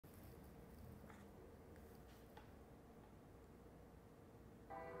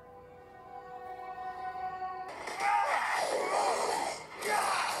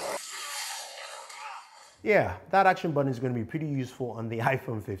Yeah, that action button is going to be pretty useful on the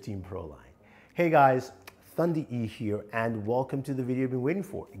iPhone 15 Pro line. Hey guys, Thunder E here, and welcome to the video you've been waiting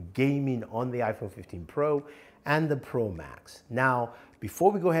for, gaming on the iPhone 15 Pro and the Pro Max. Now,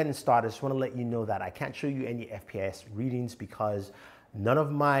 before we go ahead and start, I just want to let you know that I can't show you any FPS readings because none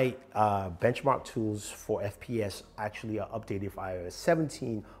of my benchmark tools for FPS actually are updated for iOS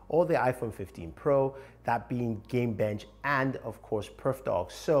 17 or the iPhone 15 Pro, that being Geekbench and of course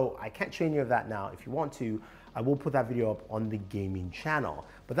PerfDog. So I can't show any of that now. If you want to, I will put that video up on the gaming channel.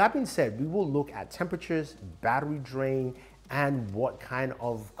 But that being said, we will look at temperatures, battery drain, and what kind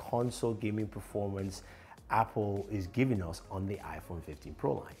of console gaming performance Apple is giving us on the iPhone 15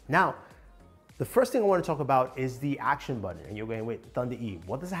 Pro line. Now, the first thing I want to talk about is the action button. And you're going, wait, Thunder E,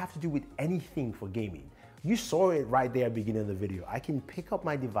 what does it have to do with anything for gaming? You saw it right there at the beginning of the video. I can pick up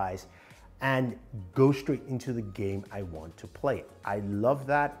my device and go straight into the game I want to play. I love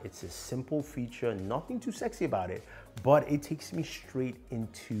that. It's a simple feature, nothing too sexy about it, but it takes me straight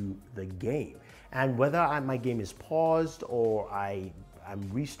into the game. And whether my game is paused or I'm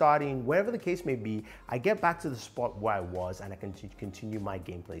restarting, whatever the case may be, I get back to the spot where I was and I can continue my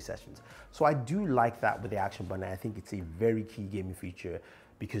gameplay sessions. So I do like that with the action button. I think it's a very key gaming feature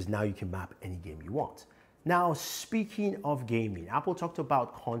because now you can map any game you want. Now, speaking of gaming, Apple talked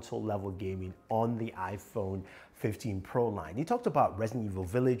about console level gaming on the iPhone 15 Pro line. He talked about Resident Evil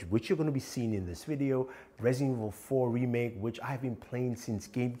Village, which you're going to be seeing in this video, Resident Evil 4 Remake, which I've been playing since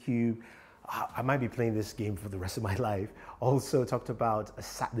GameCube. I might be playing this game for the rest of my life. Also talked about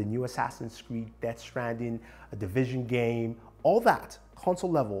the new Assassin's Creed, Death Stranding, a Division game, all that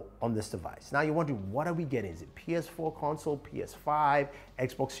console level on this device. Now you're wondering, what are we getting? Is it PS4 console, PS5,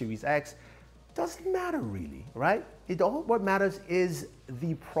 Xbox Series X? Doesn't matter really, right? What matters is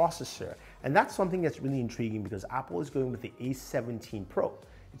the processor. And that's something that's really intriguing because Apple is going with the A17 Pro.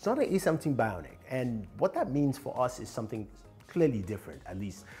 It's not an A17 Bionic. And what that means for us is something clearly different, at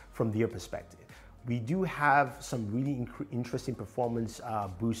least from their perspective. We do have some really interesting performance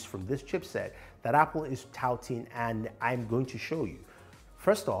boosts from this chipset that Apple is touting, and I'm going to show you.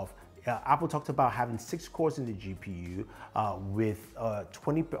 First off, Apple talked about having 6 cores in the GPU with up to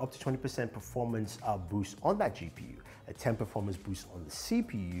 20% performance boost on that GPU, a 10 performance boost on the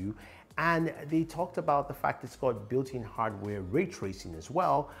CPU, and they talked about the fact it's got built-in hardware ray tracing as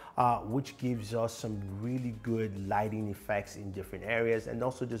well, which gives us some really good lighting effects in different areas and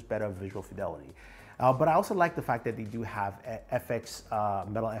also just better visual fidelity. But I also like the fact that they do have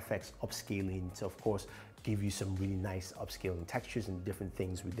Metal FX upscaling to, of course, give you some really nice upscaling textures and different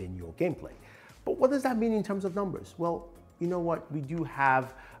things within your gameplay. But what does that mean in terms of numbers? Well, you know what? We do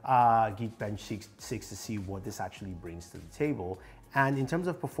have Geekbench 6 to see what this actually brings to the table. And in terms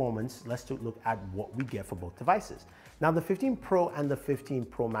of performance, let's look at what we get for both devices. Now, the 15 Pro and the 15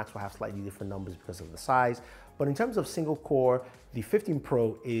 Pro Max will have slightly different numbers because of the size. But in terms of single core, the 15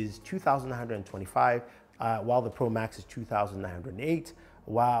 Pro is 2,925, while the Pro Max is 2,908,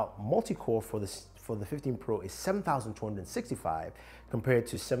 while multi-core for the 15 Pro is 7,265 compared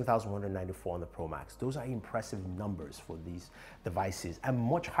to 7,194 on the Pro Max. Those are impressive numbers for these devices and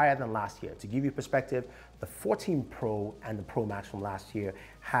much higher than last year. To give you perspective, the 14 Pro and the Pro Max from last year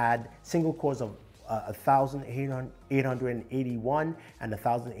had single cores of 1,881 and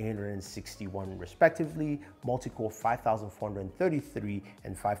 1,861 respectively, multi-core 5,433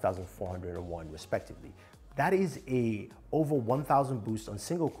 and 5,401 respectively. That is over 1,000 boost on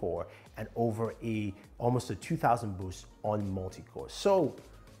single core and over almost a 2,000 boost on multi-core. So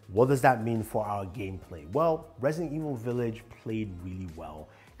what does that mean for our gameplay? Well, Resident Evil Village played really well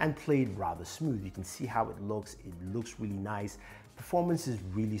and played rather smooth. You can see how it looks. It looks really nice. Performance is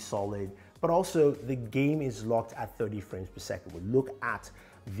really solid, but also the game is locked at 30 frames per second. We'll look at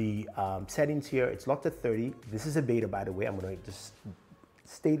the settings here. It's locked at 30. This is a beta, by the way. I'm going to just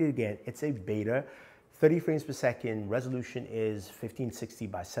state it again. It's a beta. 30 frames per second, resolution is 1560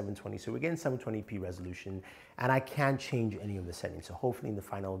 by 720. So we're getting 720p resolution, and I can't change any of the settings. So hopefully in the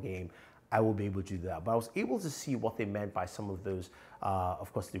final game, I will be able to do that. But I was able to see what they meant by some of those,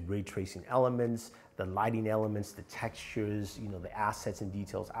 of course, the ray tracing elements, the lighting elements, the textures, the assets and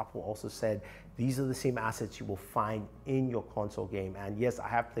details. Apple also said these are the same assets you will find in your console game. And yes, I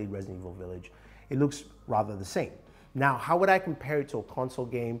have played Resident Evil Village. It looks rather the same. Now, how would I compare it to a console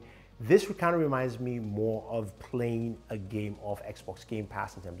game? This kind of reminds me more of playing a game of Xbox Game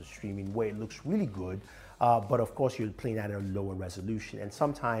Pass in terms of streaming, where it looks really good, but of course you're playing at a lower resolution. And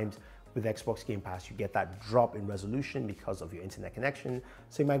sometimes with Xbox Game Pass, you get that drop in resolution because of your internet connection.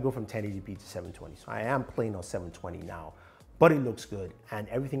 So you might go from 1080p to 720. So I am playing on 720 now, but it looks good. And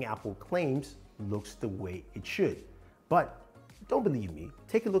everything Apple claims looks the way it should. But don't believe me,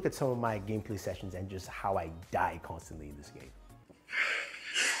 take a look at some of my gameplay sessions and just how I die constantly in this game.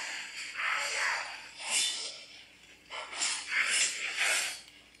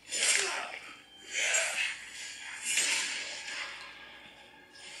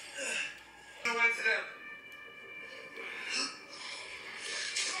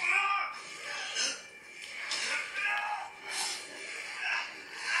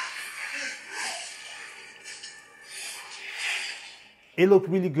 It looked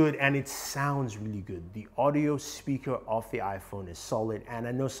really good and it sounds really good. The audio speaker of the iPhone is solid, and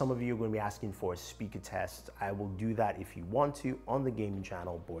I know some of you are going to be asking for a speaker test. I will do that if you want to on the gaming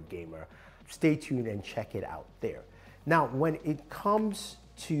channel, Bored Gamer. Stay tuned and check it out there. Now, when it comes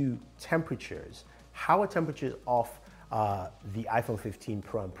to temperatures, how are temperatures off the iPhone 15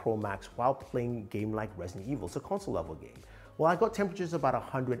 Pro and Pro Max while playing a game like Resident Evil? It's a console level game. Well, I got temperatures about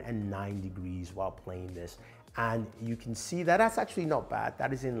 109 degrees while playing this, and you can see that that's actually not bad.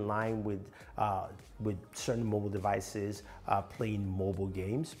 That is in line with certain mobile devices playing mobile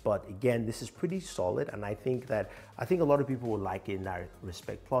games. But again, this is pretty solid, and I think a lot of people will like it in that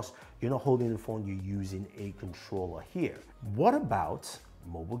respect. Plus, you're not holding the phone; you're using a controller here. What about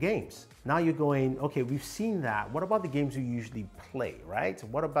mobile games? Now you're going, okay, we've seen that. What about the games we usually play, right?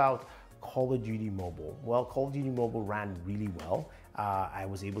 What about Call of Duty Mobile? Well, Call of Duty Mobile ran really well. I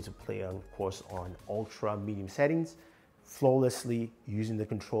was able to play, of course, on ultra medium settings flawlessly using the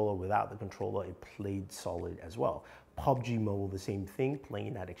controller. Without the controller, it played solid as well. PUBG Mobile, the same thing,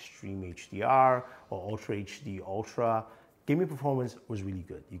 playing at Extreme HDR or Ultra HD Ultra. Gaming performance was really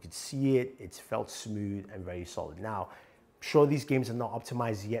good. You could see it, it felt smooth and very solid. Now, sure, these games are not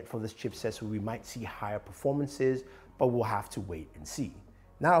optimized yet for this chipset, so we might see higher performances, but we'll have to wait and see.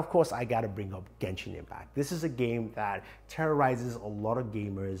 Now, of course, I gotta bring up Genshin Impact. This is a game that terrorizes a lot of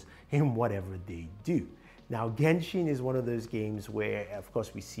gamers in whatever they do. Now, Genshin is one of those games where, of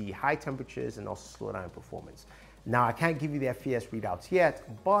course, we see high temperatures and also slow down performance. Now, I can't give you the FPS readouts yet,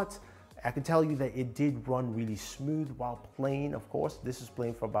 but I can tell you that it did run really smooth while playing, of course. This was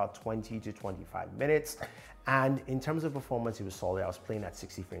playing for about 20 to 25 minutes. And in terms of performance, it was solid. I was playing at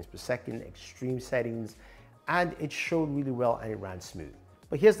 60 frames per second, extreme settings, and it showed really well and it ran smooth.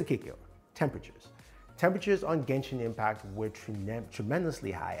 But here's the kicker, temperatures. Temperatures on Genshin Impact were tremendously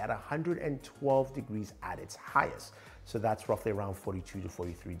high at 112 degrees at its highest. So that's roughly around 42 to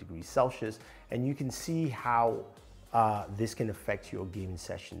 43 degrees Celsius. And you can see how this can affect your gaming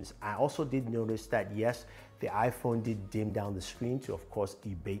sessions. I also did notice that, yes, the iPhone did dim down the screen to, of course,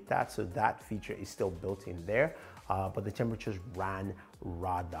 abate that. So that feature is still built in there, but the temperatures ran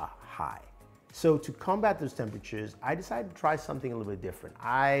rather high. So to combat those temperatures, I decided to try something a little bit different.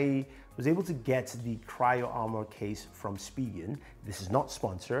 I was able to get the Cryo Armor case from Spigen. This is not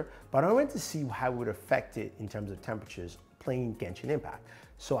sponsored, but I went to see how it would affect it in terms of temperatures playing Genshin Impact.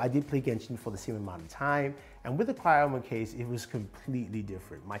 So I did play Genshin for the same amount of time, and with the Cryo Armor case, it was completely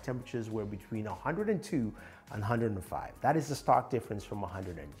different. My temperatures were between 102 and 105. That is the stark difference from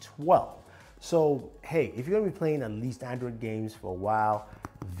 112. So hey, if you're gonna be playing at least Android games for a while,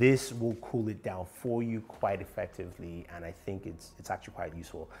 this will cool it down for you quite effectively, and I think it's actually quite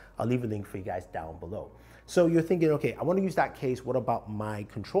useful. I'll leave a link for you guys down below. So you're thinking, okay, I want to use that case, what about my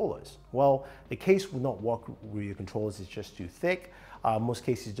controllers? Well, the case will not work with your controllers, it's just too thick. Most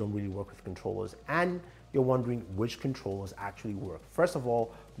cases don't really work with controllers, and you're wondering which controllers actually work. First of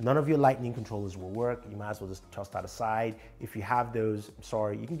all, none of your Lightning controllers will work. You might as well just toss that aside. If you have those, I'm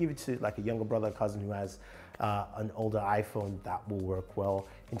sorry, you can give it to like a younger brother or cousin who has an older iPhone. That will work well.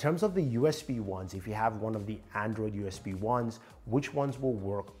 In terms of the USB ones, if you have one of the Android USB ones, which ones will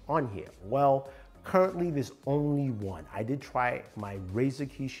work on here? Well, currently there's only one. I did try my Razer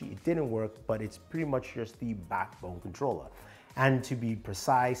Kishi, it didn't work, but it's pretty much just the backbone controller. And to be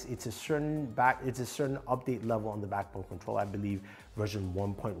precise, it's a certain update level on the backbone controller. I believe version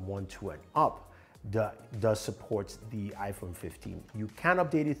 1.12 and up does support the iPhone 15. You can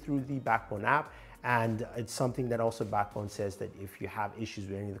update it through the Backbone app, and it's something that also Backbone says that if you have issues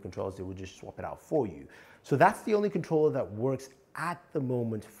with any of the controllers, they will just swap it out for you. So that's the only controller that works at the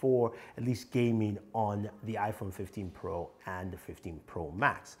moment for at least gaming on the iPhone 15 Pro and the 15 Pro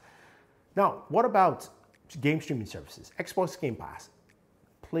Max. Now, what about game streaming services? Xbox Game Pass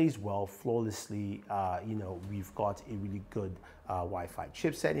plays well, flawlessly. We've got a really good Wi-Fi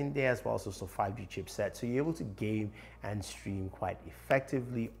chipset in there, as well as also 5G chipset. So you're able to game and stream quite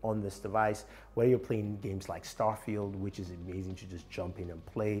effectively on this device, whether you're playing games like Starfield, which is amazing to just jump in and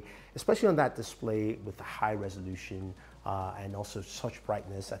play, especially on that display with the high resolution and also such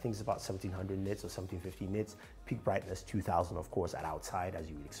brightness. I think it's about 1700 nits or 1750 nits, peak brightness 2000, of course, at outside, as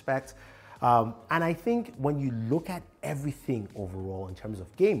you would expect. And I think when you look at everything overall in terms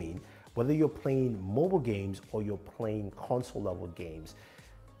of gaming, whether you're playing mobile games or you're playing console level games,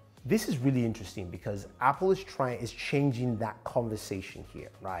 this is really interesting because Apple is changing that conversation here,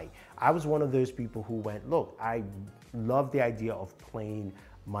 right? I was one of those people who went, look, I love the idea of playing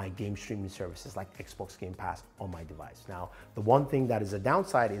my game streaming services like Xbox Game Pass on my device. Now, the one thing that is a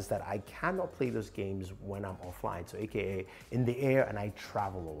downside is that I cannot play those games when I'm offline, so AKA in the air, and I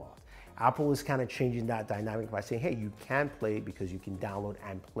travel a lot. Apple is kind of changing that dynamic by saying, hey, you can play because you can download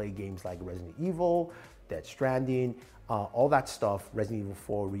and play games like Resident Evil, Dead Stranding, all that stuff, Resident Evil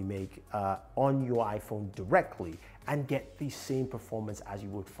 4 Remake, on your iPhone directly and get the same performance as you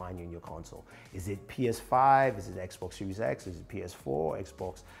would find in your console. Is it PS5? Is it Xbox Series X? Is it PS4?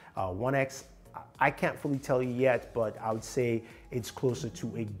 Xbox One X? I can't fully tell you yet, but I would say it's closer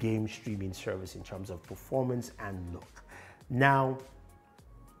to a game streaming service in terms of performance and look. Now,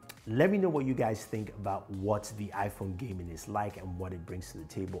 let me know what you guys think about what the iPhone gaming is like and what it brings to the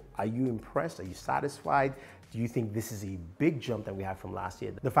table. Are you impressed? Are you satisfied? Do you think this is a big jump that we had from last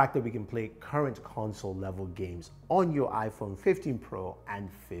year? The fact that we can play current console level games on your iPhone 15 Pro and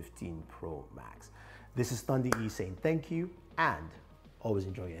 15 Pro Max. This is Thunder E saying thank you and always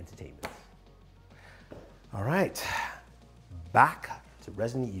enjoy your entertainment. All right, back to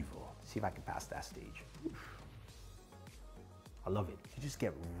Resident Evil. See if I can pass that stage. Oof. I love it. You just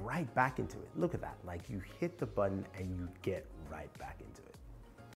get right back into it. Look at that. Like you hit the button and you get right back into it.